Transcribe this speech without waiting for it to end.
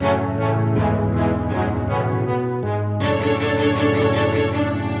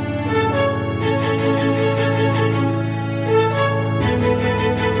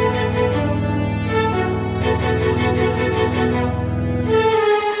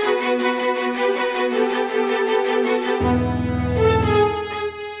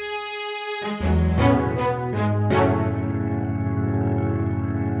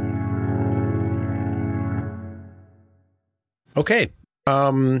Okay.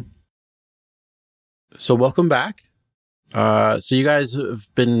 So welcome back. So you guys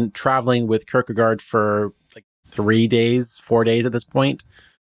have been traveling with Kierkegaard for like 4 days at this point.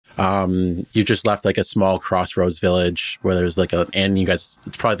 You just left like a small crossroads village where there's like an inn. It's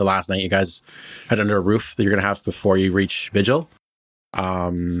probably the last night you guys had under a roof that you're going to have before you reach Vigil.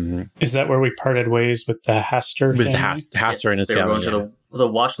 Is that where we parted ways with the Haster? With Haster and his family. They were going to the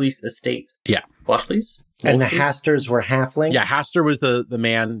Washley's estate. Yeah. Washley's? And the Hasters were halflings? Yeah, Haster was the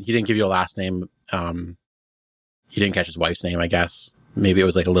man. He didn't give you a last name. He didn't catch his wife's name, I guess. Maybe it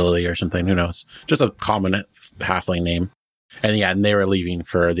was like a Lily or something. Who knows? Just a common halfling name. And they were leaving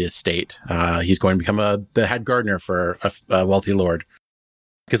for the estate. He's going to become the head gardener for a wealthy lord.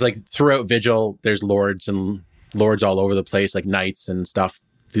 Because like throughout Vigil, there's lords all over the place, like knights and stuff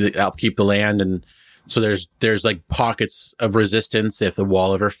to upkeep the land. And so there's like pockets of resistance if the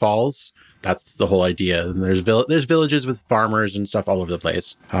wall ever falls. That's the whole idea. And there's villages with farmers and stuff all over the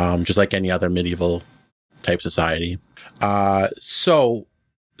place, just like any other medieval type society. So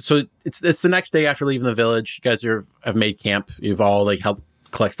it's the next day after leaving the village. You guys have made camp. You've all like helped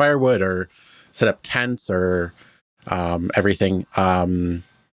collect firewood or set up tents or everything.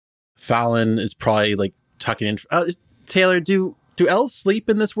 Fallon is probably like tucking in. Taylor, do elves sleep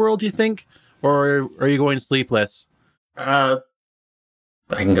in this world, do you think? Or are you going sleepless? I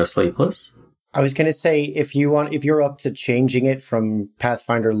can go sleepless. I was going to say, if you're up to changing it from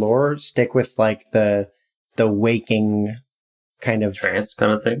Pathfinder lore, stick with like the waking kind of trance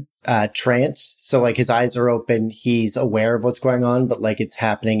kind of thing. Trance. So like his eyes are open, he's aware of what's going on, but like it's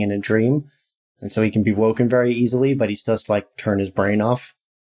happening in a dream. And so he can be woken very easily, but he still has to like turn his brain off.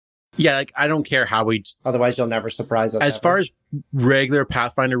 Yeah, like I don't care how we. Otherwise, you'll never surprise us. As far as regular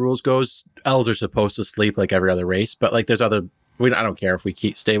Pathfinder rules goes, elves are supposed to sleep like every other race, but like there's other. I don't care if we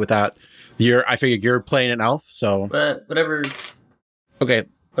stay with that. I figure you're playing an elf, so whatever. Okay,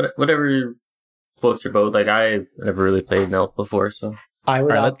 whatever floats your boat. Like I never really played an elf before, so I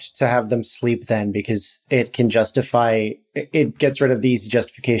would opt to have them sleep then, because it can justify. It gets rid of the easy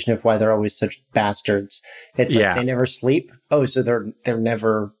justification of why they're always such bastards. It's like they never sleep. Oh, so they're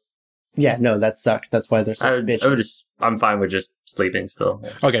never. Yeah, no, that sucks. That's why they're such bitches. I'm fine with just sleeping still.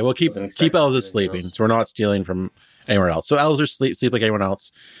 Okay, well, keep elves as sleeping, so we're not stealing from anywhere else. So elves are sleep like anyone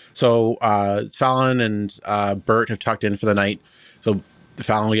else. So Fallon and Bert have tucked in for the night. So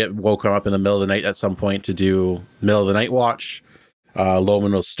Fallon will get woken up in the middle of the night at some point to do middle of the night watch.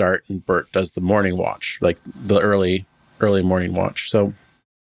 Loman will start, and Bert does the morning watch, like the early morning watch. So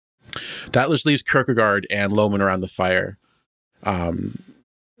that just leaves Kierkegaard and Loman around the fire.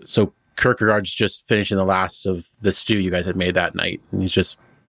 So Kierkegaard's just finishing the last of the stew you guys had made that night, and he's just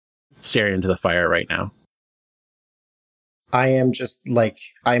staring into the fire right now. I am just like,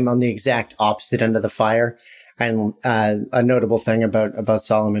 I'm on the exact opposite end of the fire. And a notable thing about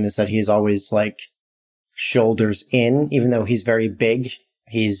Solomon is that he's always like shoulders in, even though he's very big.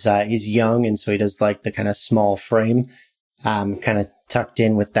 He's young, and so he does like the kind of small frame, kind of tucked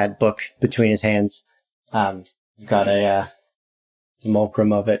in with that book between his hands. Got a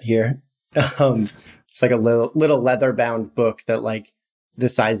mulcrum of it here. It's like a little leather bound book that like the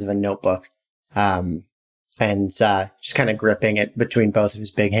size of a notebook. And just kind of gripping it between both of his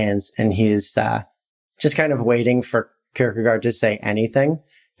big hands. And he's just kind of waiting for Kierkegaard to say anything.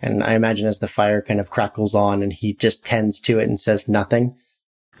 And I imagine as the fire kind of crackles on and he just tends to it and says nothing.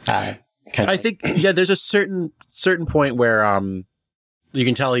 I think, there's a certain point where you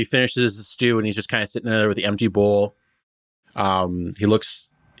can tell he finishes the stew and he's just kind of sitting there with the empty bowl.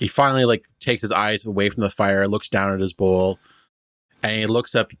 He finally like takes his eyes away from the fire, looks down at his bowl, and he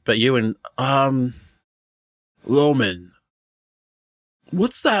looks up at you and, Loman,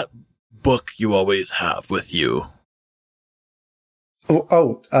 what's that book you always have with you?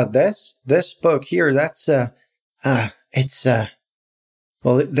 This book here, that's, it's,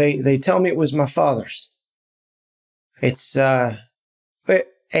 well, they tell me it was my father's. It's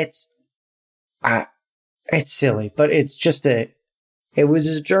silly, but it's just it was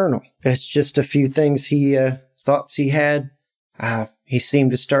his journal. It's just a few things thoughts he had. He seemed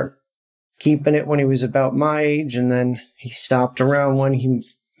to start keeping it when he was about my age, and then he stopped around when he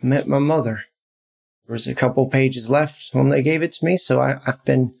met my mother. There was a couple pages left when they gave it to me, so I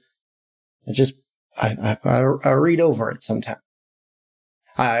read over it sometime.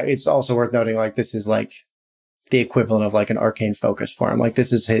 It's also worth noting, like, this is like the equivalent of like an arcane focus for him. Like,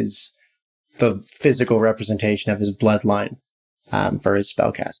 this is the physical representation of his bloodline for his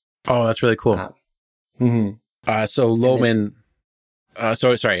spellcast. Oh, that's really cool. So Loman,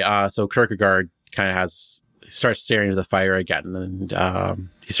 so Kierkegaard kind of starts staring into the fire again, and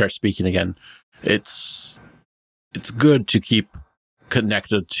he starts speaking again. It's it's good to keep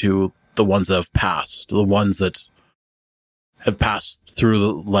connected to the ones that have passed, the ones that have passed through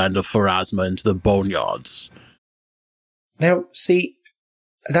the land of Pharasma into the boneyards. Now, see,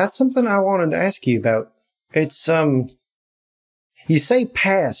 that's something I wanted to ask you about. It's, you say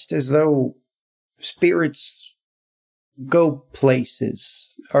past as though spirits go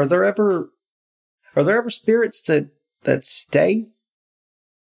places. Are there ever spirits that stay?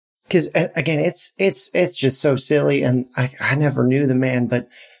 Because again, it's just so silly, and I never knew the man, but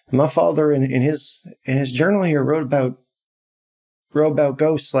my father in his journal here wrote about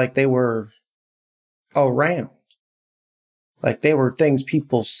ghosts like they were around, like they were things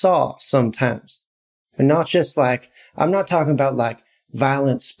people saw sometimes, and not just like, I'm not talking about like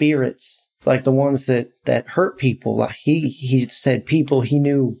violent spirits like the ones that hurt people. Like he said people he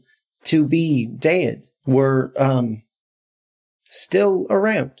knew to be dead were still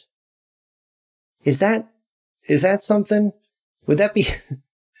around. Is that something? Would that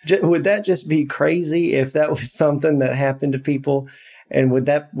just be crazy if that was something that happened to people? And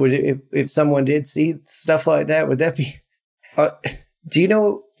if someone did see stuff like that, would that be? Do you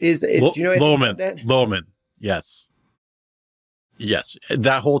know? Do you know anything about that? Loman, yes.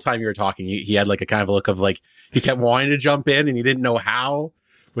 That whole time you were talking, he had like a kind of a look of like he kept wanting to jump in and he didn't know how.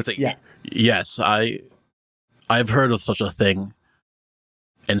 It's like, yeah. Yes, I've heard of such a thing.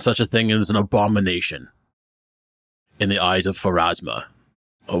 And such a thing is an abomination in the eyes of Pharasma.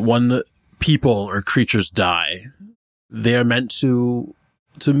 When people or creatures die, they are meant to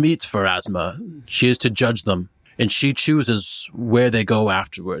meet Pharasma. She is to judge them, and she chooses where they go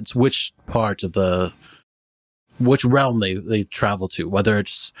afterwards, which part of which realm they travel to, whether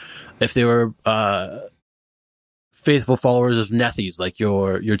it's if they were faithful followers of Nethys, like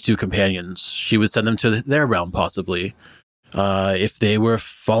your two companions, she would send them to their realm, possibly. If they were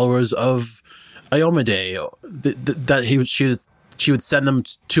followers of Iomedae, she would send them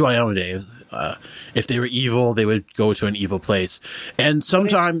to Iomedae. If they were evil, they would go to an evil place. And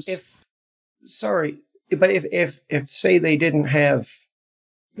sometimes, if say they didn't have,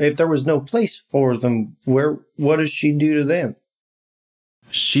 if there was no place for them, what does she do to them?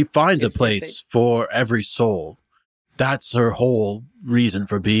 She finds a place for every soul. That's her whole reason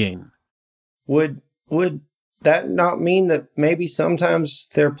for being. Would that not mean that maybe sometimes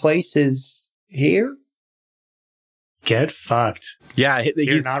their place is here? Get fucked. Yeah,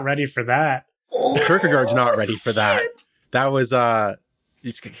 You're not ready for that. Kierkegaard's not ready for that. That was,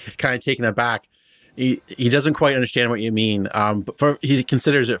 he's kind of taken aback. He doesn't quite understand what you mean, but he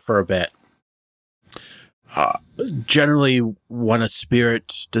considers it for a bit. Generally, when a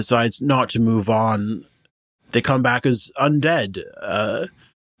spirit decides not to move on, they come back as undead,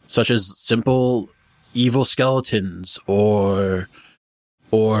 such as simple evil skeletons or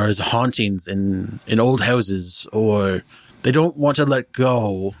as hauntings in old houses, or they don't want to let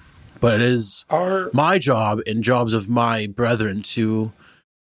go, but it is my job and jobs of my brethren to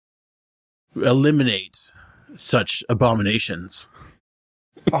eliminate such abominations.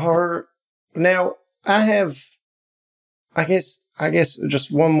 Now I guess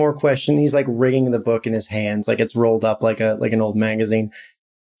just one more question. He's like rigging the book in his hands, like it's rolled up like an old magazine.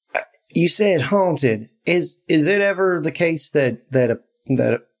 You said haunted. Is it ever the case that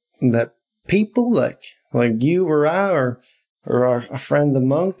people like you or I or our friend the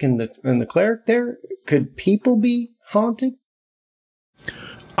monk and the cleric there, could people be haunted?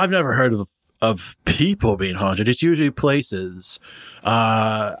 I've never heard of people being haunted. It's usually places.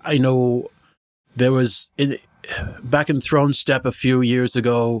 I know there was back in Throne Step a few years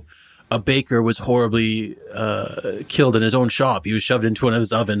ago, a baker was horribly killed in his own shop. He was shoved into one of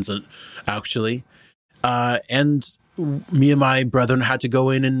his ovens, actually. And me and my brethren had to go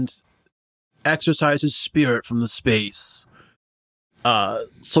in and exorcise his spirit from the space.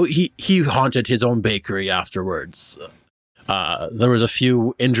 So he haunted his own bakery afterwards. There was a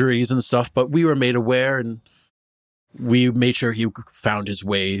few injuries and stuff, but we were made aware, and we made sure he found his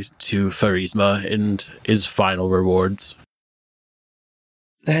way to Pharasma and his final rewards.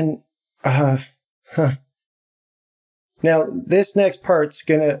 Then, Now, this next part's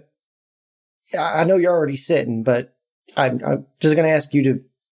gonna... I know you're already sitting, but I'm just gonna ask you to...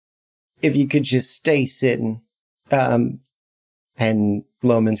 if you could just stay sitting. And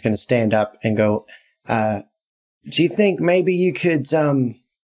Loman's gonna stand up and go, do you think maybe you could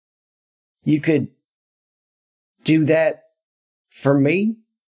do that for me?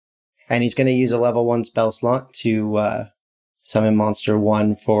 And he's gonna use a level 1 spell slot to summon monster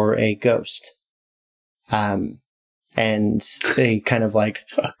 1 for a ghost. And a kind of like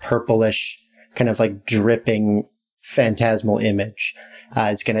purplish, kind of like dripping phantasmal image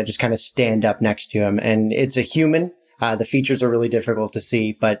is going to just kind of stand up next to him. And it's a human. The features are really difficult to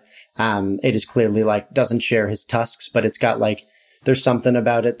see, but it is clearly like doesn't share his tusks, but it's got like, there's something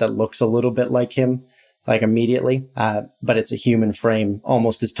about it that looks a little bit like him, like immediately. But it's a human frame,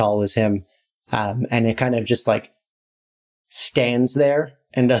 almost as tall as him. And it kind of just like stands there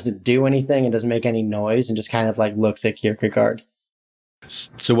and doesn't do anything and doesn't make any noise and just kind of like looks at Kierkegaard.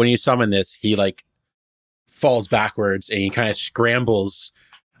 So when you summon this, he like falls backwards and he kind of scrambles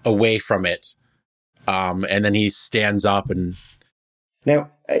away from it. And then he stands up and...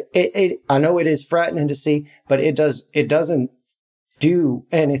 Now, I know it is frightening to see, but it doesn't do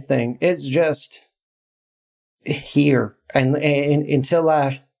anything. It's just here. And until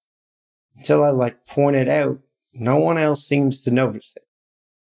I like point it out, no one else seems to notice it.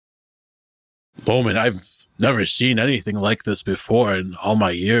 Bowman, I've never seen anything like this before in all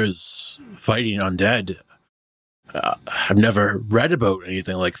my years fighting undead. I've never read about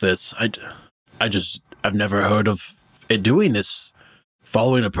anything like this. I've never heard of it doing this,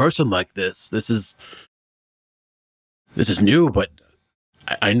 following a person like this. This is new, but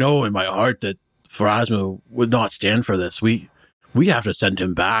I know in my heart that Pharasma would not stand for this. We have to send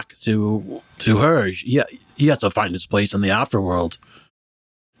him back to her. He has to find his place in the afterworld.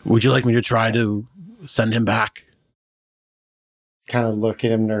 Would you like me to try to send him back? Kind of look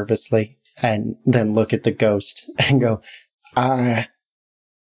at him nervously and then look at the ghost and go, I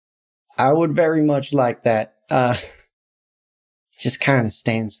would very much like that. Just kind of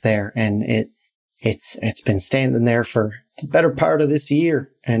stands there, and it's been standing there for the better part of this year,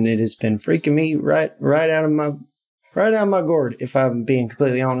 and it has been freaking me right out of my gourd, if I'm being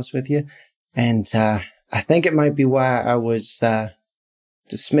completely honest with you. And I think it might be why I was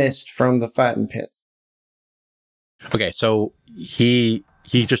dismissed from the fighting pits. Okay, so he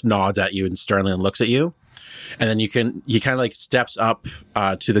just nods at you and sternly looks at you, and then he kind of like steps up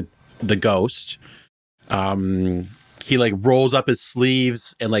to the ghost. He like rolls up his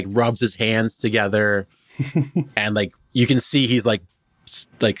sleeves and like rubs his hands together, and like you can see he's like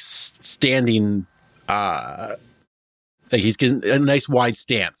standing, like he's getting a nice wide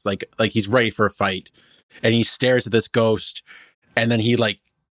stance, like he's ready for a fight, and he stares at this ghost, and then he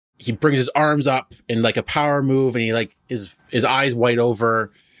brings his arms up in like a power move, and he like his eyes wide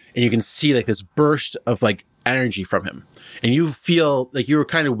over, and you can see like this burst of like energy from him, and you feel like you were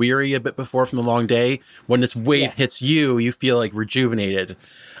kind of weary a bit before from the long day. When this wave hits you, you feel like rejuvenated.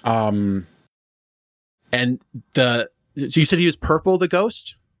 And so you said he was purple, the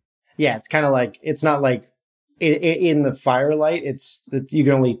ghost? Yeah, it's kind of like, it's not like in the firelight, you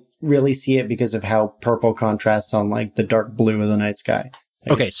can only really see it because of how purple contrasts on like the dark blue of the night sky.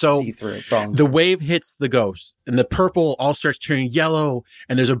 Okay, so the wave hits the ghost, and the purple all starts turning yellow,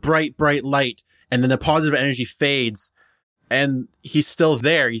 and there's a bright light, and then the positive energy fades, and he's still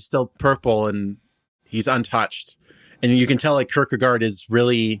there. He's still purple, and he's untouched. And you can tell like Kierkegaard is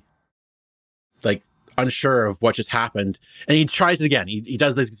really like unsure of what just happened. And he tries it again. He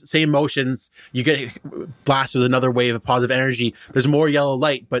does the same motions. You get blasted with another wave of positive energy. There's more yellow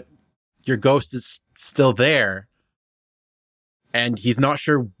light, but your ghost is still there. And he's not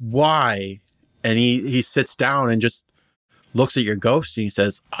sure why. And he sits down and just looks at your ghost, and he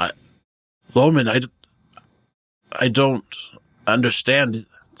says, Loman, I don't understand.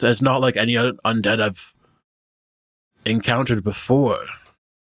 It's not like any other undead I've encountered before.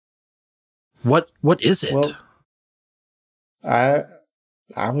 What is it? Well, I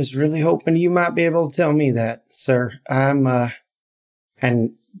was really hoping you might be able to tell me that, sir. And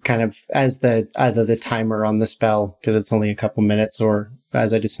kind of as either the timer on the spell, because it's only a couple minutes, or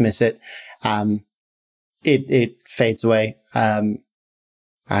as I dismiss it, it fades away.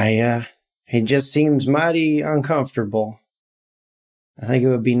 He just seems mighty uncomfortable. I think it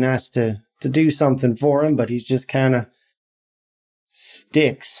would be nice to do something for him, but he's just kind of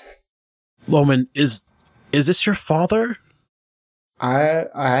sticks. Loman, is this your father?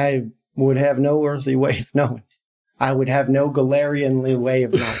 I would have no earthly way of knowing. I would have no Galarianly way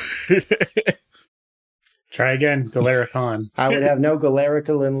of knowing. Try again, Galaricon. I would have no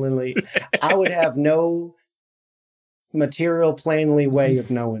Galaricanly. I would have no material planely way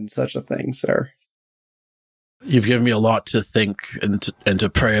of knowing such a thing, sir. You've given me a lot to think and to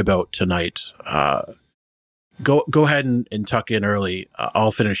pray about tonight. Go ahead and tuck in early.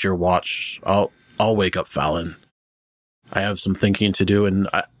 I'll finish your watch. I'll wake up Fallon. I have some thinking to do, and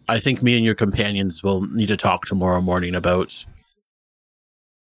I think me and your companions will need to talk tomorrow morning about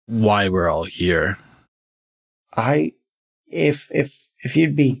why we're all here. If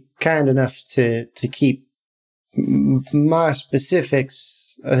you'd be kind enough to keep my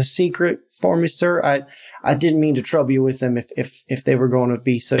specifics a secret for me, sir? I didn't mean to trouble you with them if they were going to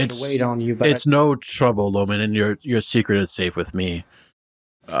be such a weight on you. But it's no trouble, Loman, and your secret is safe with me.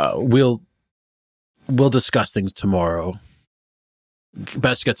 We'll discuss things tomorrow.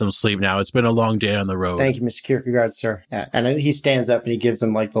 Best get some sleep now. It's been a long day on the road. Thank you, Mr. Kierkegaard, sir. Yeah. And he stands up and he gives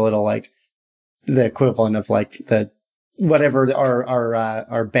him like the little like the equivalent of like the whatever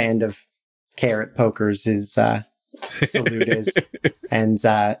our band of carrot pokers is salute is. And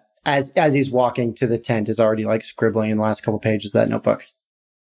as he's walking to the tent is already like scribbling in the last couple pages of that notebook.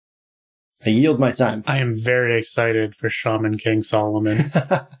 I yield my time. I am very excited for Shaman King Solomon.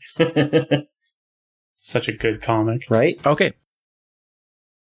 Such a good comic. Right? Okay.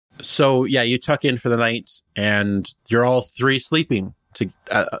 So, yeah, you tuck in for the night, and you're all three sleeping.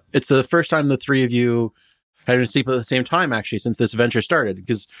 It's the first time the three of you had to sleep at the same time, actually, since this adventure started,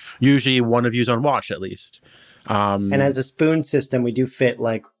 because usually one of you's on watch, at least. And as a spoon system, we do fit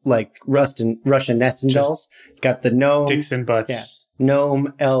like Russian nesting dolls. Got the gnome. Dicks and butts. Yeah.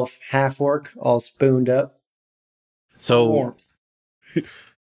 Gnome, elf, half-orc, all spooned up. So, warmth.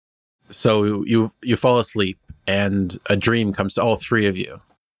 So you fall asleep, and a dream comes to all three of you.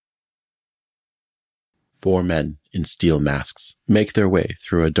 4 men in steel masks make their way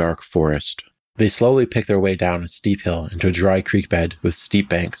through a dark forest. They slowly pick their way down a steep hill into a dry creek bed with steep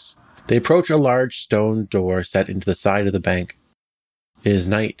banks. They approach a large stone door set into the side of the bank. It is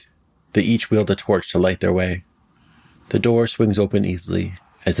night. They each wield a torch to light their way. The door swings open easily.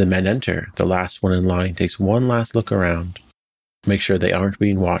 As the men enter, the last one in line takes one last look around, make sure they aren't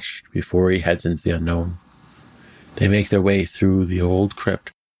being watched before he heads into the unknown. They make their way through the old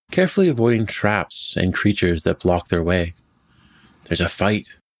crypt, carefully avoiding traps and creatures that block their way. There's a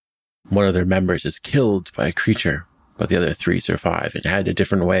fight. One of their members is killed by a creature, but the other 3 survive and head a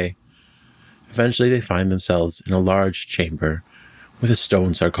different way. Eventually they find themselves in a large chamber with a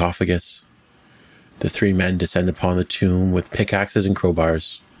stone sarcophagus. The 3 men descend upon the tomb with pickaxes and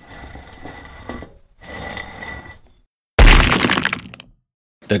crowbars.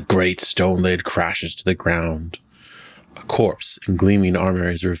 The great stone lid crashes to the ground. A corpse in gleaming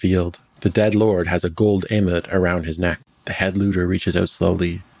armor is revealed. The dead lord has a gold amulet around his neck. The head looter reaches out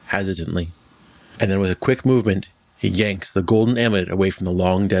slowly, hesitantly, and then with a quick movement, he yanks the golden amulet away from the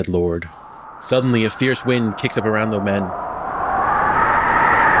long dead lord. Suddenly, a fierce wind kicks up around the men.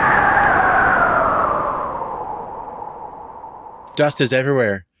 Dust is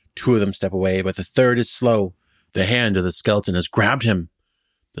everywhere. 2 of them step away, but the third is slow. The hand of the skeleton has grabbed him.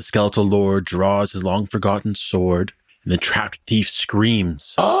 The skeletal lord draws his long-forgotten sword, and the trapped thief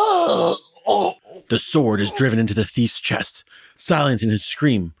screams. The sword is driven into the thief's chest, silencing his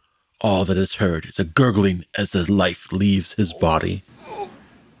scream. All that is heard is a gurgling as the life leaves his body.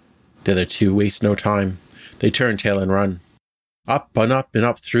 The other 2 waste no time. They turn tail and run. Up and up and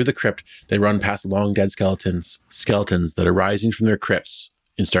up through the crypt, they run past long-dead skeletons that are rising from their crypts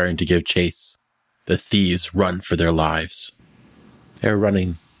and starting to give chase. The thieves run for their lives. They're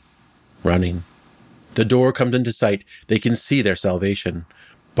running. The door comes into sight. They can see their salvation.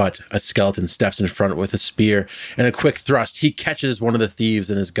 But a skeleton steps in front with a spear, and a quick thrust, he catches one of the thieves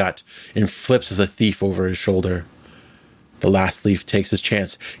in his gut and flips the thief over his shoulder. The last thief takes his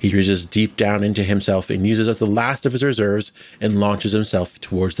chance. He reaches deep down into himself and uses up the last of his reserves and launches himself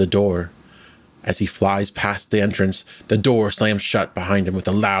towards the door. As he flies past the entrance, the door slams shut behind him with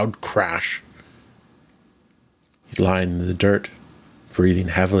a loud crash. He's lying in the dirt, breathing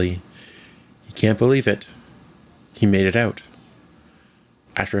heavily. He can't believe it. He made it out.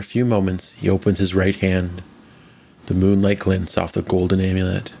 After a few moments, he opens his right hand. The moonlight glints off the golden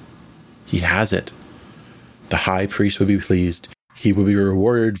amulet. He has it. The high priest would be pleased. He will be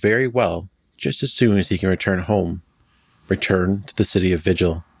rewarded very well just as soon as he can return home. Return to the city of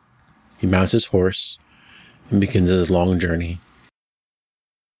Vigil. He mounts his horse and begins his long journey.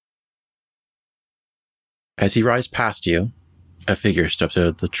 As he rides past you, a figure steps out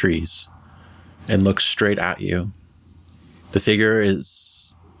of the trees and looks straight at you. The figure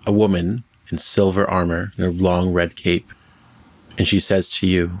is a woman in silver armor and a long red cape, and she says to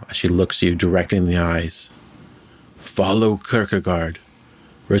you as she looks you directly in the eyes, "Follow Kierkegaard.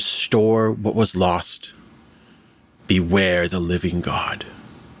 Restore what was lost. Beware the living God."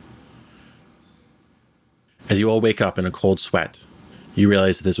 As you all wake up in a cold sweat, you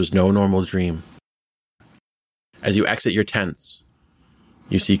realize that this was no normal dream. As you exit your tents,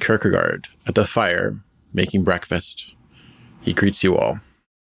 you see Kierkegaard at the fire making breakfast. He greets you all.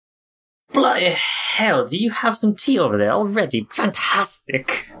 Bloody hell, do you have some tea over there already?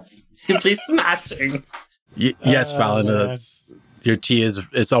 Fantastic. Simply smashing. Yes, Fallon, Your tea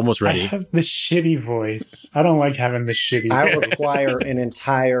is almost I ready. have the shitty voice. I don't like having the shitty I voice. require an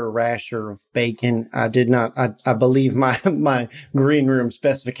entire rasher of bacon. I believe my green room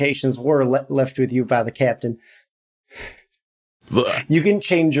specifications were left with you by the captain. Ugh. You can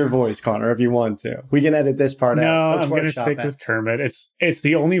change your voice, Connor, if you want to. We can edit this part out. No, Let's I'm going to workshop stick it. with Kermit. It's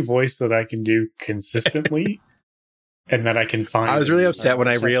the only voice that I can do consistently and that I can find. I was really upset when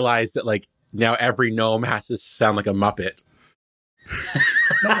I Such- realized that like now every gnome has to sound like a Muppet.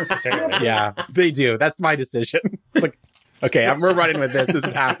 Not necessarily. Yeah, they do. That's my decision. It's like, okay, we're running with this. This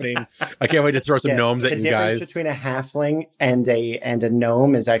is happening. I can't wait to throw some Yeah, gnomes at the you difference guys. between a halfling and a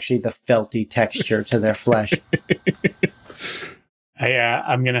gnome is actually the felty texture to their flesh.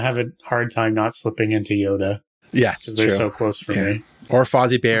 I'm going to have a hard time not slipping into Yoda Yes, because they're true. so close for Yeah. me. Or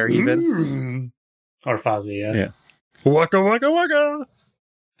Fozzie Bear, even. Mm. Or Fozzie, yeah. Yeah. Waka waka waka.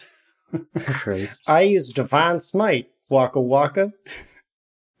 Christ. I use Divine Smite. Waka waka.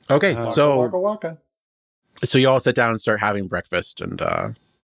 Okay, Waka Waka waka. so you all sit down and start having breakfast, and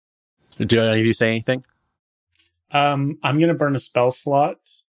do any of you say anything? I'm going to burn a spell slot,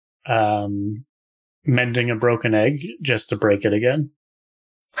 mending a broken egg just to break it again.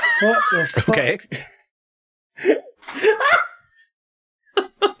 What the fuck? Okay.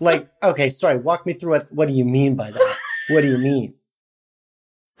 Like, okay, sorry, walk me through it. What do you mean by that? What do you mean?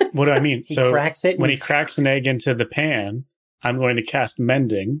 What do I mean? He So cracks it. when he and- cracks an egg into the pan, I'm going to cast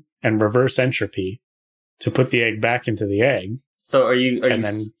mending and reverse entropy to put the egg back into the egg. So are you And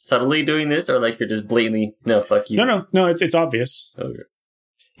then- subtly doing this, or like you're just blatantly no fuck you? No, it's obvious. Okay.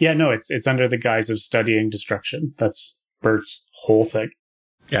 Yeah, no, it's under the guise of studying destruction. That's Bert's whole thing.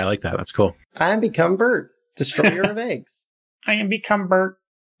 Yeah, I like that. That's cool. I become Bert, destroyer of eggs. I am become Bert,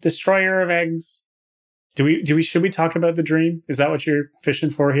 destroyer of eggs. Should we talk about the dream? Is that what you're fishing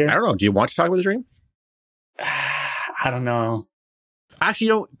for here? I don't know. Do you want to talk about the dream? I don't know. Actually,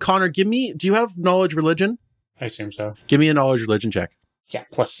 you know, Connor, do you have knowledge religion? I assume so. Give me a knowledge religion check. Yeah,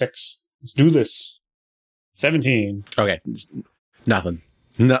 +6. Let's do this. 17. Okay. Nothing.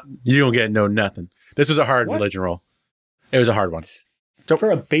 No, you don't get nothing. This was a hard What? religion roll. It was a hard one. For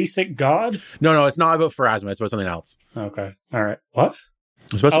a basic god? No, it's not about Pharasma. It's about something else. Okay. All right. What?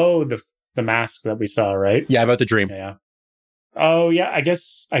 It's supposed to- Oh, the mask that we saw, right? yeah, about the dream. Yeah. Oh, yeah. I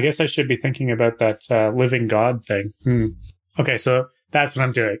guess I should be thinking about that living god thing. Okay, so that's what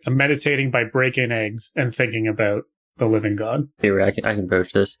I'm doing. I'm meditating by breaking eggs and thinking about the living god. Here, I can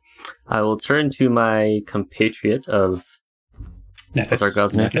broach this. I will turn to my compatriot of what's our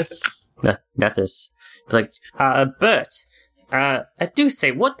god's name? Nethys? Nethys. Like, Bert, I do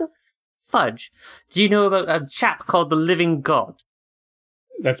say, what the fudge do you know about a chap called the Living God?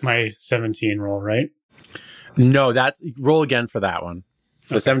 That's my 17 roll, right? No, that's roll again for that one.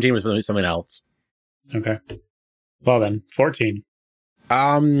 The Okay. 17 was something else. Okay. Well then, 14.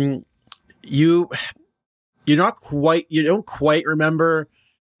 You don't quite remember,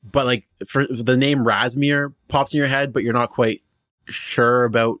 but like for the name Razmir pops in your head, but you're not quite sure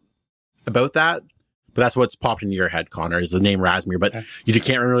about that. But that's what's popped into your head, Connor, is the name Razmir, but Okay. you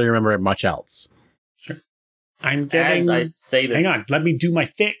can't really remember much else. I'm getting... As I say this, Hang on, let me do my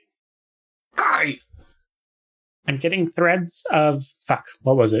thing. Guy! I'm getting threads of... Fuck,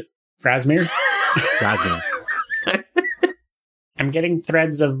 what was it? Razmir? Razmir. I'm getting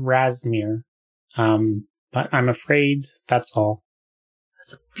threads of Razmir. But I'm afraid that's all.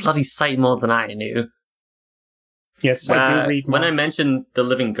 That's a bloody sight more than I knew. Yes, I do read when more. I mentioned the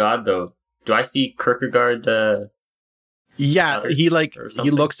Living God, though, do I see Kierkegaard? Yeah, Others he or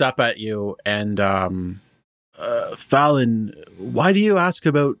something? looks up at you and Fallon, why do you ask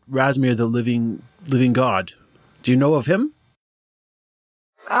about Razmir, the living god? Do you know of him?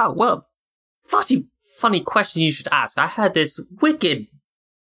 Oh, well, bloody funny question you should ask. I had this wicked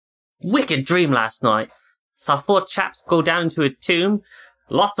dream last night. Saw 4 chaps go down into a tomb.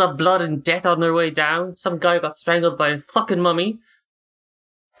 Lots of blood and death on their way down. Some guy got strangled by a fucking mummy.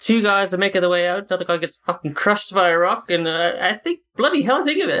 2 guys are making their way out. Another guy gets fucking crushed by a rock. And I think, bloody hell,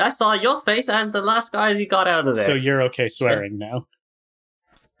 think of it. I saw your face as the last guy he got out of there. So you're okay swearing now.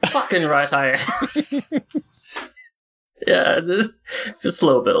 Fucking right I am. Yeah, it's a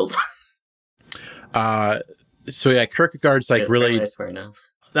slow build. So yeah, Kierkegaard's like Yes, really, I swear now.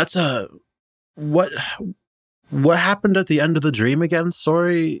 that's what happened at the end of the dream again?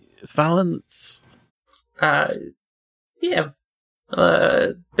 Sorry, Fallon. Yeah.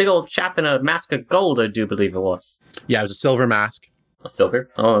 Big old chap in a mask of gold, I do believe it was. Yeah, it was a silver mask. A silver?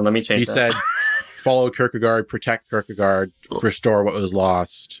 Oh, let me change He that. said, follow Kierkegaard, protect Kierkegaard, restore what was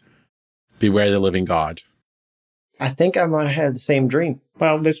lost, beware the living god. I think I might have had the same dream.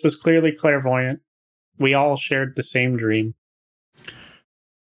 Well, this was clearly clairvoyant. We all shared the same dream.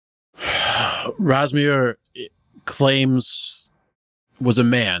 Rasmir claims was a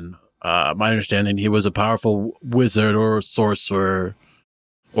man. My understanding, he was a powerful wizard or sorcerer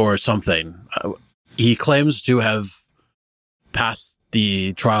or something. He claims to have passed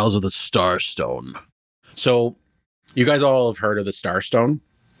the trials of the Starstone. So, you guys all have heard of the Starstone.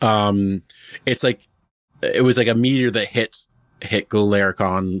 It's like, it was like a meteor that hit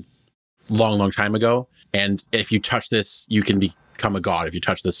Gularicon long time ago. And if you touch this, you can become a god if you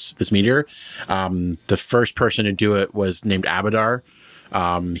touch this meteor. The first person to do it was named Abadar.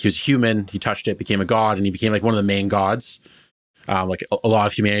 He was human. He touched it, became a god, and he became like one of the main gods. Like a lot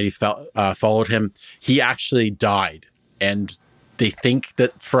of humanity followed him. He actually died, and they think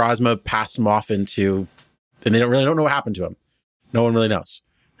that Pharasma passed him off into, and they don't know what happened to him. No one really knows.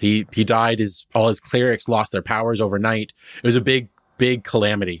 He died. All his clerics lost their powers overnight. It was a big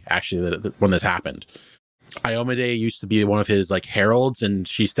calamity, actually, when this happened. Iomedae used to be one of his like heralds, and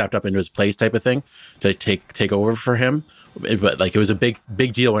she stepped up into his place, type of thing, to take over for him. But like, it was a big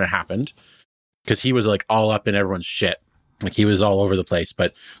deal when it happened, because he was like all up in everyone's shit. Like, he was all over the place.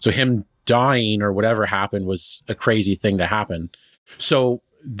 But so him dying or whatever happened was a crazy thing to happen. So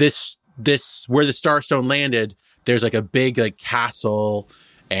this where the Starstone landed, there's like a big like castle,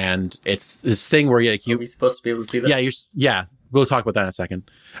 and it's this thing where are we supposed to be able to see that? Yeah. We'll talk about that in a second.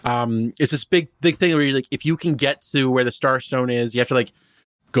 It's this big thing where you're like, if you can get to where the Starstone is, you have to like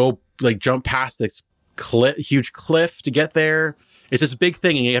go like jump past this huge cliff to get there. It's this big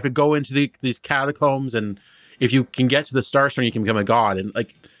thing, and you have to go into these catacombs. And if you can get to the Starstone, you can become a god. And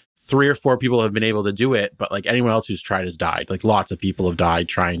like 3 or 4 people have been able to do it, but like anyone else who's tried has died. Like lots of people have died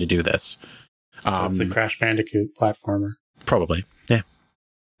trying to do this. So it's the Crash Bandicoot platformer. Probably, yeah.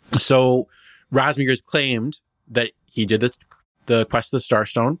 So Rasmir's claimed that he did the quest of the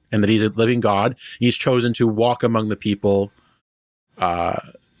Starstone, and that he's a living god. He's chosen to walk among the people,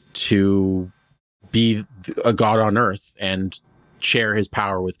 to be a god on Earth and share his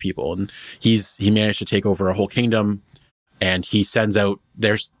power with people. And he managed to take over a whole kingdom, and he sends out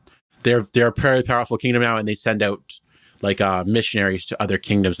they're a very powerful kingdom now, and they send out like missionaries to other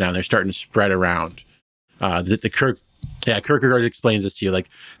kingdoms now. And they're starting to spread around. Kierkegaard explains this to you. Like,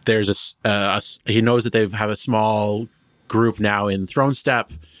 there's he knows that they have a small group now in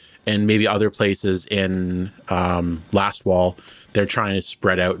Thronestep, and maybe other places in Lastwall. They're trying to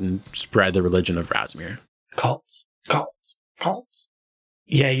spread out and spread the religion of Rasmir. Cults.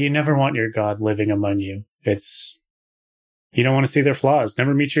 Yeah, you never want your god living among you. You don't want to see their flaws.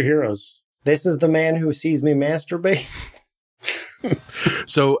 Never meet your heroes. This is the man who sees me masturbate.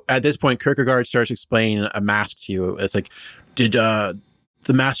 So at this point, Kierkegaard starts explaining a mask to you. It's like, did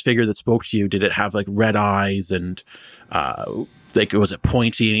the masked figure that spoke to you, did it have like red eyes and like, was it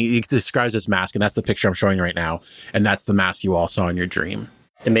pointy? And he describes this mask, and that's the picture I'm showing you right now. And that's the mask you all saw in your dream.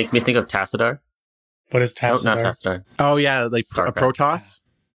 It makes me think of Tassadar. What is Tassadar? No, not Tassadar. Oh yeah, like a Protoss.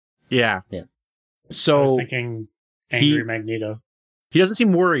 Yeah. So I was thinking Angry Magneto. He doesn't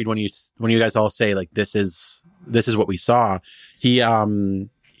seem worried when you guys all say like, this is what we saw. He looks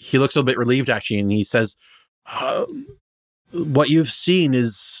a little bit relieved, actually, and he says, what you've seen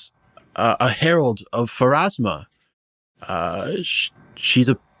is a herald of Pharasma. She's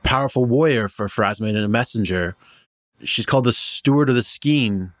a powerful warrior for Pharasma and a messenger. She's called the Steward of the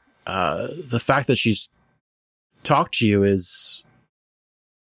Skeen. The fact that she's talked to you is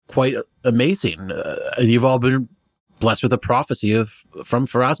quite amazing. You've all been blessed with a prophecy from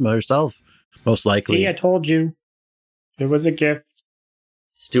Pharasma herself, most likely. See, I told you. It was a gift.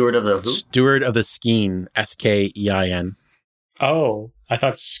 Steward of the who? Steward of the Skeen, Skein. Oh, I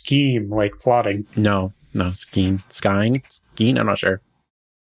thought scheme, like plotting. No, Skeen. Skeen? I'm not sure.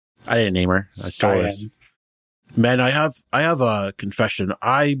 I didn't name her. I stole this. Man, I have a confession.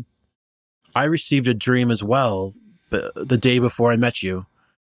 I received a dream as well the day before I met you.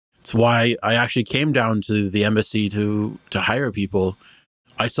 It's why I actually came down to the embassy to hire people.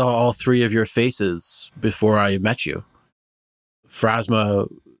 I saw all 3 of your faces before I met you. Pharasma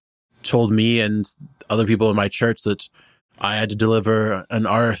told me and other people in my church that I had to deliver an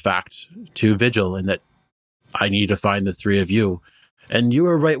artifact to Vigil, and that I needed to find the 3 of you. And you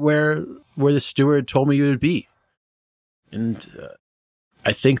were right where the steward told me you would be. And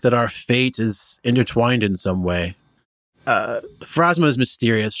I think that our fate is intertwined in some way. Pharasma is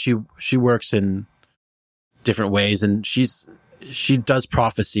mysterious. She works in different ways, and she does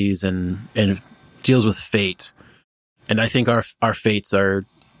prophecies and deals with fate. And I think our fates are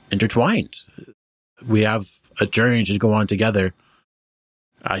intertwined. We have a journey to go on together.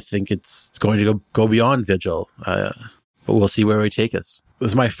 I think it's going to go beyond Vigil, but we'll see where it take us.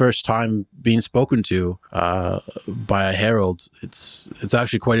 This is my first time being spoken to by a herald. It's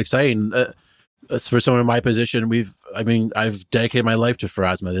actually quite exciting. That's for someone in my position. I've dedicated my life to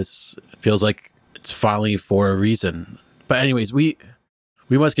Pharasma. This feels like it's finally for a reason. But anyways, we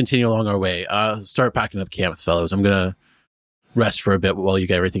must continue along our way. Start packing up camp, fellows. I'm gonna rest for a bit while you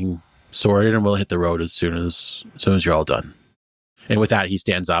get everything sorted, and we'll hit the road as soon as you're all done. And with that, he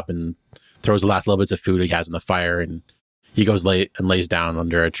stands up and throws the last little bits of food he has in the fire, and he goes late and lays down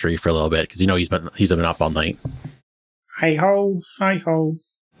under a tree for a little bit because he's been up all night. Hi ho, hi ho.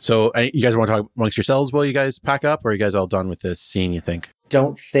 So you guys want to talk amongst yourselves while you guys pack up, or are you guys all done with this scene, you think?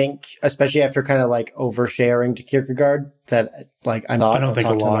 Don't think, especially after kind of like oversharing to Kierkegaard, that like I don't think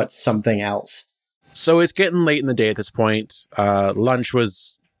a lot about something else. So it's getting late in the day at this point.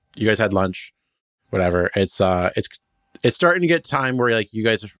 You guys had lunch, whatever. It's starting to get time where like you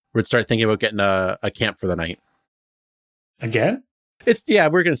guys would start thinking about getting a camp for the night. Again?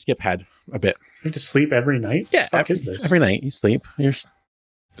 We're gonna skip ahead a bit. You have to sleep every night? Yeah, what the fuck is this? Every night you sleep.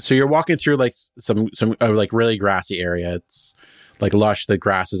 So you're walking through like some like really grassy area. It's like lush. The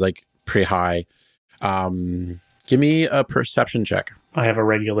grass is like pretty high. Give me a perception check. I have a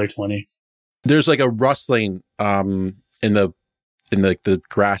regular 20. There's like a rustling in the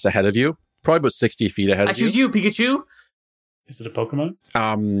grass ahead of you, probably about 60 feet ahead of you. I choose you, Pikachu. Is it a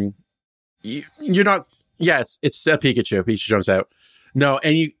Pokemon? You're not. Yeah, it's a Pikachu. Pikachu jumps out. No,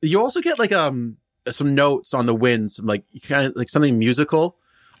 and you also get like some notes on the wind, some like kind of like something musical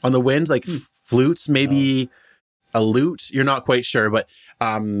on the wind, like flutes, maybe a lute. You're not quite sure, but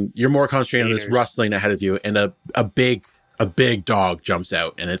you're more concentrating on this rustling ahead of you, and a big dog jumps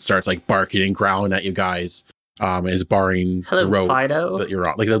out, and it starts like barking and growling at you guys. Is barring the road Fido. that you're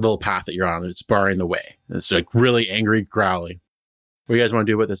on, like the little path that you're on. It's barring the way. It's like really angry growling. What do you guys want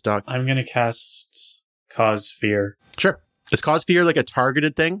to do with this dog? I'm gonna cast Cause Fear. Sure. Is Cause Fear like a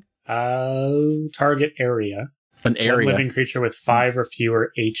targeted thing? Target area. An area. One living creature with 5 or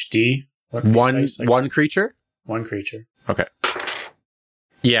fewer HD. One creature? One creature. Okay.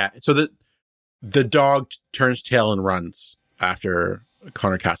 Yeah. So the dog turns tail and runs after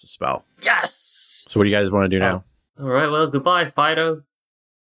Connor casts a spell. Yes! So what do you guys want to do now? All right, well, goodbye, Fido.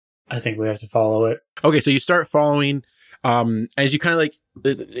 I think we have to follow it. Okay, so you start following, as you kind of like,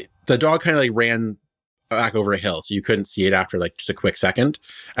 the dog kind of like ran back over a hill, so you couldn't see it after like just a quick second.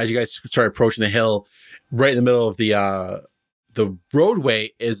 As you guys start approaching the hill, right in the middle of the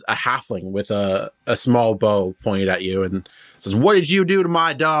roadway is a halfling with a small bow pointed at you and says, "What did you do to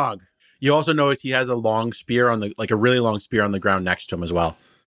my dog?" You also notice he has a long spear a really long spear on the ground next to him as well.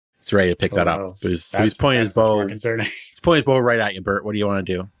 He's ready to pick that up. He's pointing his bow. He's pointing his bow right at you, Bert. What do you want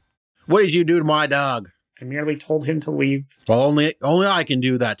to do? What did you do to my dog? I merely told him to leave. Well, only I can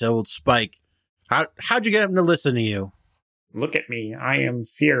do that to old Spike. How'd you get him to listen to you? Look at me. I am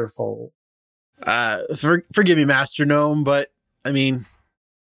fearful. Forgive me, Master Gnome, but I mean,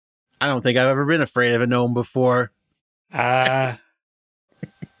 I don't think I've ever been afraid of a gnome before. I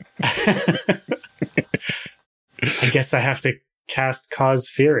guess I have to cast Cause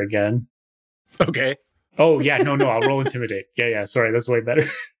Fear again. Okay. Oh, yeah, no, I'll roll Intimidate. Yeah, sorry, that's way better.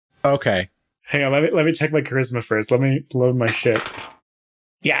 Okay. Hang on, let me check my charisma first. Let me load my shit.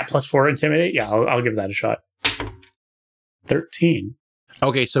 Yeah, +4 Intimidate? Yeah, I'll give that a shot. 13.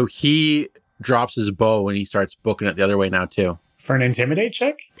 Okay, so he drops his bow and he starts booking it the other way now, too. For an Intimidate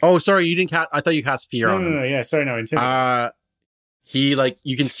check? Oh, sorry, you didn't cast... I thought you cast Fear on him. No, yeah, sorry, no, Intimidate. He, like,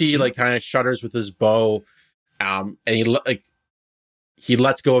 you can see, like, kind of shudders with his bow, and he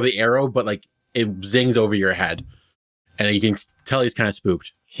lets go of the arrow, but, like, it zings over your head. And you can tell he's kind of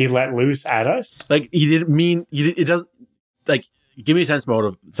spooked. He let loose at us? Like, he didn't mean... It doesn't... Like, give me a sense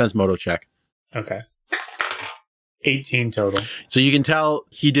moto check. Okay. 18 total. So you can tell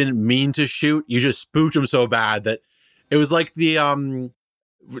he didn't mean to shoot. You just spooked him so bad that it was like the...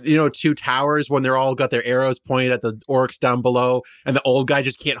 Two towers when they're all got their arrows pointed at the orcs down below and the old guy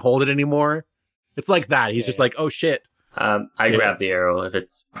just can't hold it anymore. It's like that. He's just like, oh shit. I grab the arrow if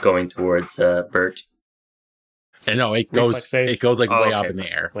it's going towards Bert. And no, it goes like way up in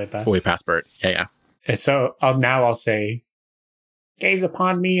the air. Way past Bert. Yeah. And so I'll say, gaze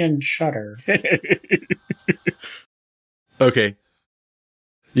upon me and shudder. Okay.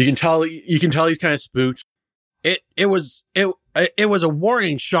 You can tell he's kind of spooked. It was a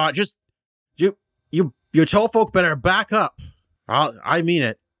warning shot. Just you tall folk better back up. I mean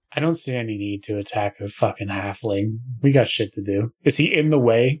it. I don't see any need to attack a fucking halfling. We got shit to do. Is he in the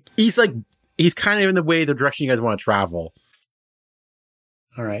way? He's kind of in the way, the direction you guys want to travel.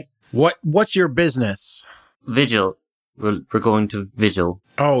 All right. What's your business? Vigil. We're going to Vigil.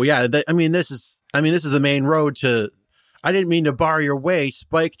 Oh yeah. This is the main road to. I didn't mean to bar your way.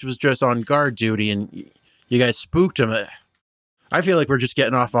 Spike was just on guard duty, and you guys spooked him. I feel like we're just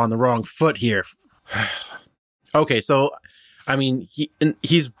getting off on the wrong foot here. Okay, so I mean,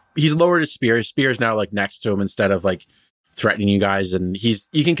 he's lowered his spear. His spear is now like next to him instead of like threatening you guys, and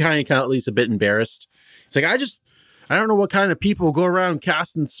you can kind of at least a bit embarrassed. It's like I don't know what kind of people go around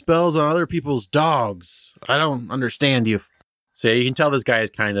casting spells on other people's dogs. I don't understand you. So yeah, you can tell this guy is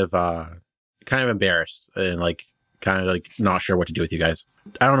kind of embarrassed and like kind of like not sure what to do with you guys.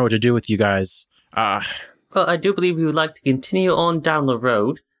 I don't know what to do with you guys. Well, I do believe we would like to continue on down the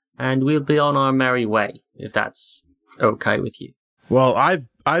road, and we'll be on our merry way, if that's okay with you. Well,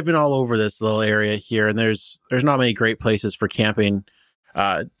 I've been all over this little area here, and there's not many great places for camping.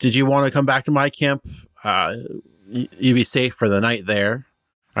 Did you want to come back to my camp? You'd be safe for the night there.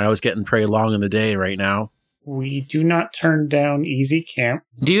 I know it's getting pretty long in the day right now. We do not turn down easy camp.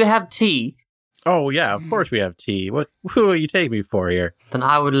 Do you have tea? Oh, yeah, of course we have tea. Who will you take me for here? Then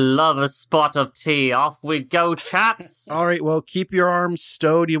I would love a spot of tea. Off we go, chaps. All right, well, keep your arms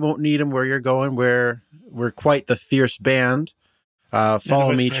stowed. You won't need them where you're going. We're quite the fierce band.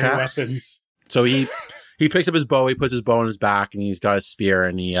 Follow me, chaps. Weapons. So he picks up his bow, he puts his bow on his back, and he's got a spear,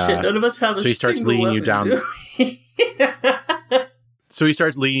 and he... Shit, none of us have so he starts leading you down... So he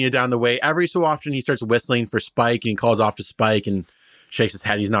starts leading you down the way. Every so often, he starts whistling for Spike, and he calls off to Spike and shakes his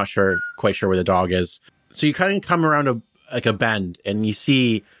head. He's not quite sure where the dog is. So you kind of come around a bend, and you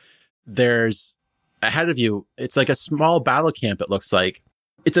see there's ahead of you. It's like a small battle camp. It looks like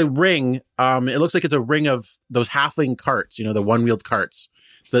it's a ring. It looks like it's a ring of those halfling carts. You know, the one-wheeled carts.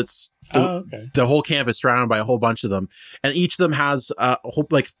 The whole camp is surrounded by a whole bunch of them, and each of them has a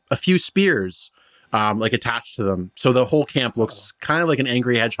few spears. Like attached to them. So the whole camp looks kind of like an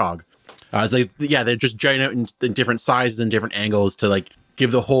angry hedgehog. They're just giant out in different sizes and different angles to like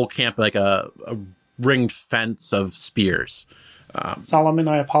give the whole camp like a ringed fence of spears. Solomon,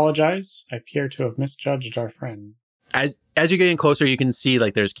 I apologize. I appear to have misjudged our friend. As you're getting closer, you can see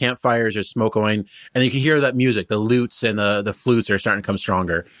like there's campfires, there's smoke going, and you can hear that music. The lutes and the flutes are starting to come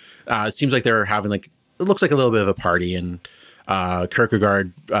stronger. It seems like they're having it looks like a little bit of a party, and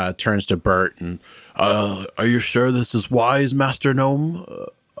Kierkegaard turns to Bert and, are you sure this is wise, Master Gnome?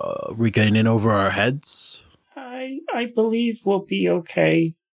 We getting in over our heads? I believe we'll be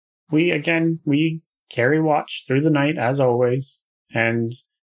okay. We carry watch through the night, as always. And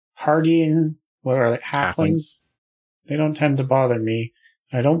hardying, what are they, halflings? They don't tend to bother me.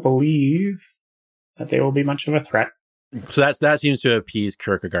 I don't believe that they will be much of a threat. So that seems to appease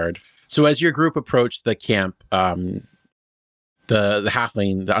Kierkegaard. So as your group approached the camp, the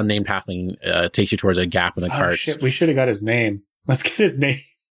halfling, the unnamed halfling, takes you towards a gap in the carts. Shit, we should have got his name. Let's get his name.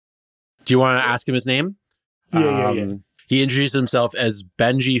 Do you want to ask him his name? Yeah. He introduced himself as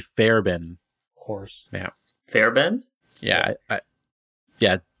Benji Fairbin. Of course. Yeah. Fairbin? Yeah.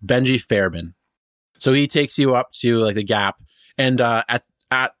 Benji Fairbin. So he takes you up to like the gap, and at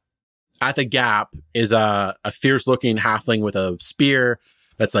the gap is a fierce looking halfling with a spear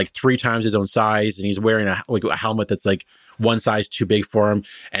that's like 3 times his own size, and he's wearing a helmet that's like one size too big for him,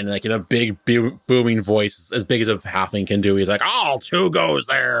 and like in a big booming voice as big as a halfling can do, he's like, "All 2 goes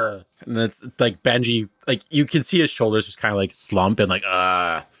there," and it's like Benji, like you can see his shoulders just kind of like slump and like,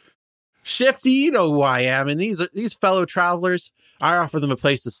 Shifty, you know who I am, and these fellow travelers, I offer them a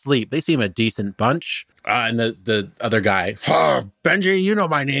place to sleep. They seem a decent bunch. And the other guy, Benji, you know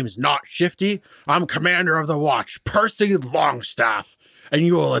my name's not Shifty. I'm commander of the watch, Percy Longstaff, and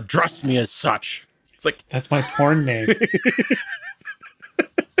you will address me as such. It's like, that's my porn name.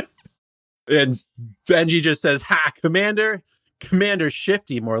 And Benji just says, "Ha, Commander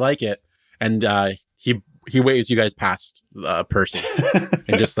Shifty, more like it." And he waves you guys past Percy,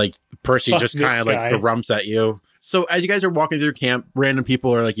 and just like Percy just kind of like grumps at you. So as you guys are walking through camp, random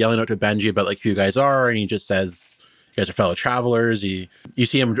people are like yelling out to Benji about like who you guys are, and he just says, "You guys are fellow travelers." You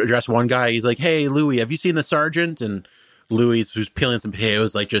see him address one guy. He's like, "Hey, Louis, have you seen the sergeant?" And Louis, who's peeling some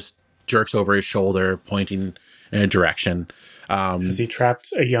potatoes, like just jerks over his shoulder, pointing in a direction. Has he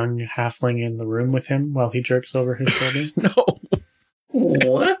trapped a young halfling in the room with him while he jerks over his shoulder? No.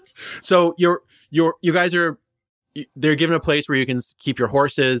 What? So you guys are, they're given a place where you can keep your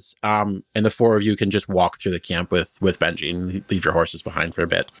horses, and the 4 of you can just walk through the camp with Benji and leave your horses behind for a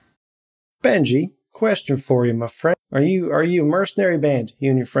bit. Benji, question for you, my friend. Are you a mercenary band, you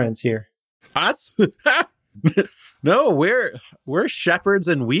and your friends here? Us? No, we're shepherds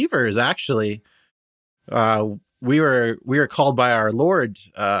and weavers, actually. We were called by our Lord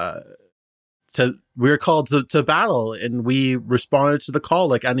we were called to battle, and we responded to the call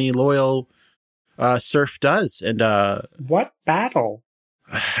like any loyal serf does. And what battle?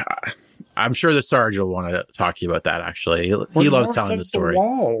 I'm sure the sergeant will want to talk to you about that. Actually, he loves telling the story.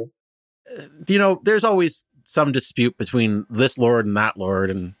 Wall. You know, there's always some dispute between this lord and that lord,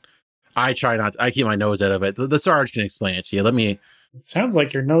 and I keep my nose out of it. The Sarge can explain it to you. It sounds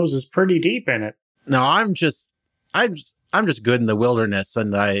like your nose is pretty deep in it. No, I'm just good in the wilderness,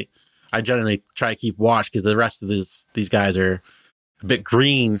 and I generally try to keep watch because the rest of these guys are a bit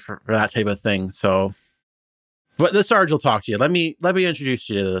green for that type of thing. So, but the Sarge will talk to you. Let me introduce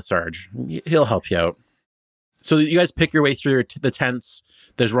you to the Sarge. He'll help you out. So you guys pick your way through the tents.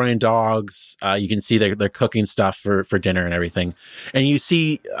 There's running dogs. You can see they're cooking stuff for dinner and everything. And you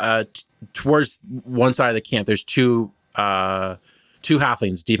see towards one side of the camp, there's two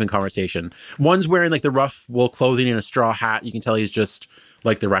halflings deep in conversation. One's wearing like the rough wool clothing and a straw hat. You can tell he's just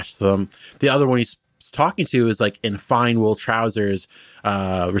like the rest of them. The other one he's talking to is like in fine wool trousers,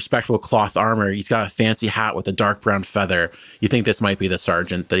 respectable cloth armor. He's got a fancy hat with a dark brown feather. You think this might be the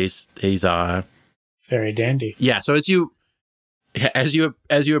sergeant that he's very dandy. Yeah. So as you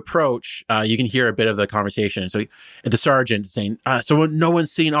approach, you can hear a bit of the conversation. So the sergeant is saying, so no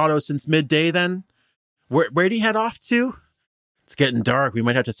one's seen Otto since midday then? Where'd he head off to? It's getting dark. We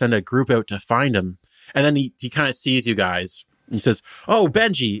might have to send a group out to find him. And then he kind of sees you guys. He says, oh,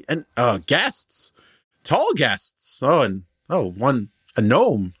 Benji, and guests, tall guests. A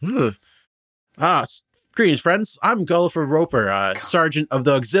gnome. Ugh. Greetings, friends. I'm Gulliver Roper, sergeant of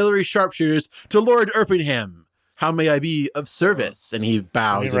the auxiliary sharpshooters to Lord Erpingham. How may I be of service? And he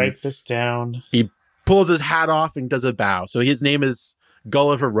bows. Let me write this down. He pulls his hat off and does a bow. So his name is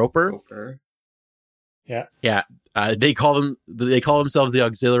Gulliver Roper. Yeah. Yeah. They call themselves the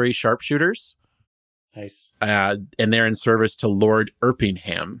auxiliary sharpshooters. Nice. And they're in service to Lord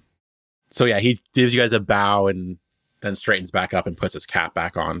Erpingham. So yeah, he gives you guys a bow and then straightens back up and puts his cap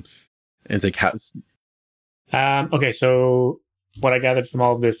back on. And it's like, okay, so what I gathered from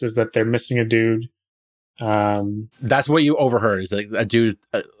all of this is that they're missing a dude. That's what you overheard, is like a dude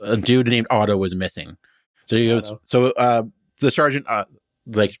named Otto was missing. So he goes, the sergeant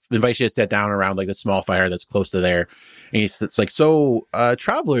like invites you to sit down around like the small fire that's close to there. And it's like, so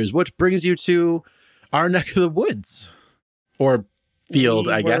travelers, what brings you to our neck of the woods or field,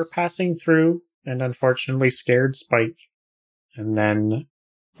 I guess? We're passing through and unfortunately scared Spike. And then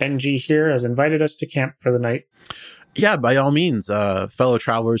Benji here has invited us to camp for the night. Yeah, by all means, fellow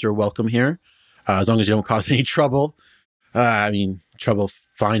travelers are welcome here. As long as you don't cause any trouble. Trouble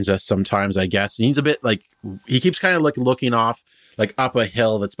finds us sometimes, I guess. And he's a bit like, he keeps kind of like looking off, like up a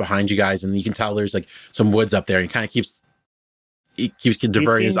hill that's behind you guys. And you can tell there's like some woods up there. And he kind of keeps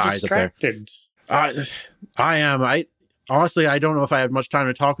diverting his eyes distracted. Up there. I am. Honestly, I don't know if I have much time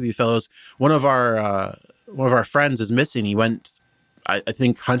to talk with you fellows. One of our friends is missing. He went, I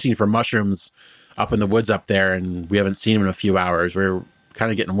think, hunting for mushrooms up in the woods up there. And we haven't seen him in a few hours. We're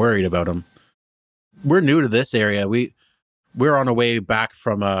kind of getting worried about him. We're new to this area. We're on our way back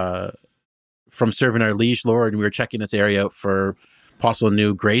from serving our liege lord, and we were checking this area out for possible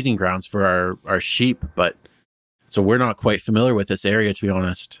new grazing grounds for our sheep. But so we're not quite familiar with this area, to be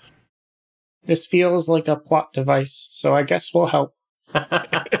honest. This feels like a plot device, so I guess we'll help.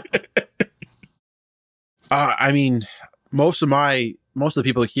 Most of the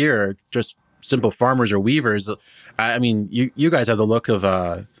people here are just simple farmers or weavers. You guys have the look of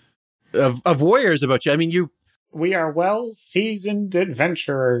warriors about you. We are well-seasoned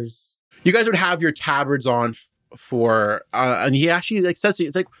adventurers. You guys would have your tabards on for, and he actually says,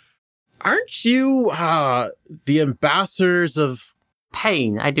 it's like, aren't you the ambassadors of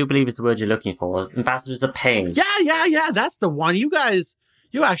pain? I do believe is the word you're looking for. Ambassadors of pain. Yeah. That's the one. You guys,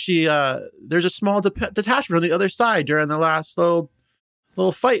 you actually, there's a small detachment on the other side during the last little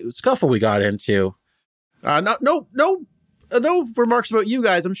scuffle we got into. No remarks about you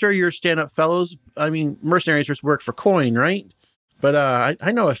guys. I'm sure you're stand-up fellows. Mercenaries just work for coin, right? But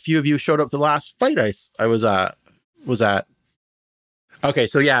I know a few of you showed up to the last fight I was at. Okay,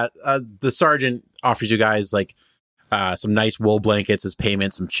 so yeah, the sergeant offers you guys like some nice wool blankets as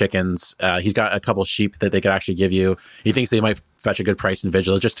payment, some chickens. He's got a couple sheep that they could actually give you. He thinks they might fetch a good price in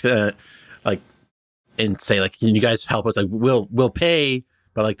Vigil. Just and say like, can you guys help us? Like, we'll pay,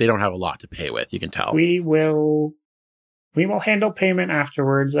 but like they don't have a lot to pay with. You can tell. We will handle payment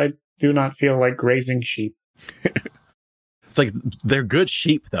afterwards. I do not feel like grazing sheep. It's like they're good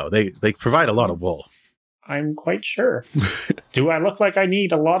sheep, though. They provide a lot of wool. I'm quite sure. Do I look like I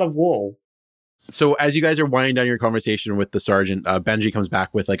need a lot of wool? So as you guys are winding down your conversation with the sergeant, Benji comes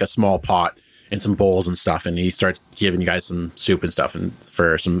back with like a small pot and some bowls and stuff, and he starts giving you guys some soup and stuff and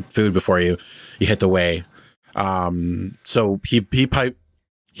for some food before you hit the way. So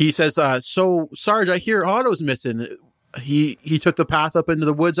he says, so Sarge, I hear Otto's missing. He took the path up into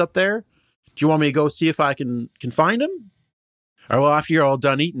the woods up there. Do you want me to go see if I can find him? All right, well, after you're all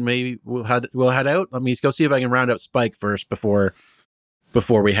done eating, maybe we'll head out. Let me go see if I can round up Spike first before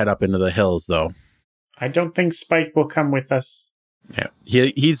we head up into the hills, though. I don't think Spike will come with us. Yeah,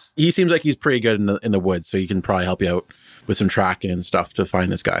 he seems like he's pretty good in the woods, so he can probably help you out with some tracking and stuff to find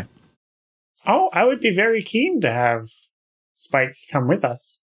this guy. Oh, I would be very keen to have Spike come with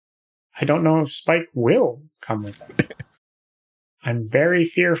us. I don't know if Spike will come with us. I'm very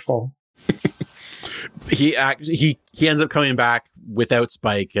fearful. He ends up coming back without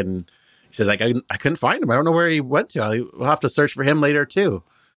Spike, and he says, I couldn't find him. I don't know where he went to. We'll have to search for him later too.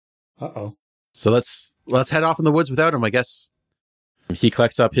 Uh-oh. So let's head off in the woods without him, I guess. He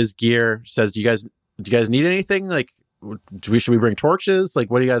collects up his gear, says, do you guys need anything? Like, should we bring torches? Like,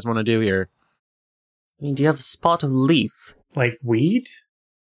 what do you guys want to do here? I mean, do you have a spot of leaf? Like weed?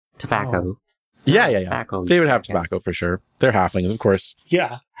 Tobacco. Oh. Yeah. Tobacco. They would have tobacco for sure. They're halflings, of course.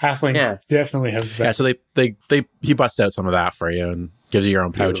 Yeah, halflings definitely have that. Yeah, so he busts out some of that for you and gives you your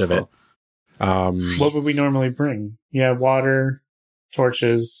own pouch of it. What would we normally bring? Yeah, water,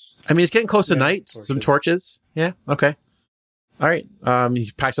 torches. I mean, it's getting close to night. Torches. Some torches. Yeah, okay. All right.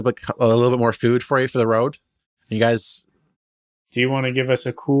 He packs up a little bit more food for you for the road. You guys... Do you want to give us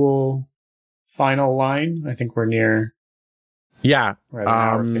a cool final line? I think we're near... Yeah. We're at an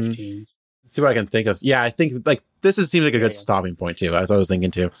hour 15. See what I can think of. Yeah, I think like this seems like a good stopping point too, as I was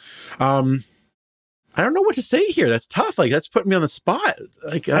thinking too. I don't know what to say here. That's tough. Like that's putting me on the spot.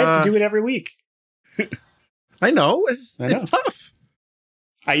 Like I have to do it every week. I know. It's tough.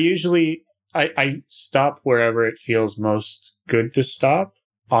 I usually I stop wherever it feels most good to stop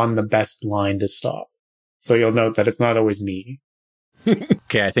on the best line to stop. So you'll note that it's not always me.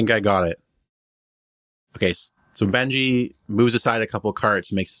 Okay, I think I got it. Okay, so Benji moves aside a couple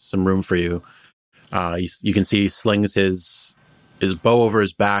carts, makes some room for you. You can see he slings his bow over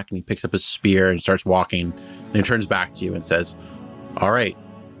his back, and he picks up his spear and starts walking. Then he turns back to you and says, "All right,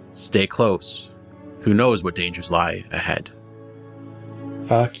 stay close. Who knows what dangers lie ahead?"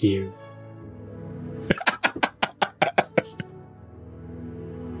 Fuck you.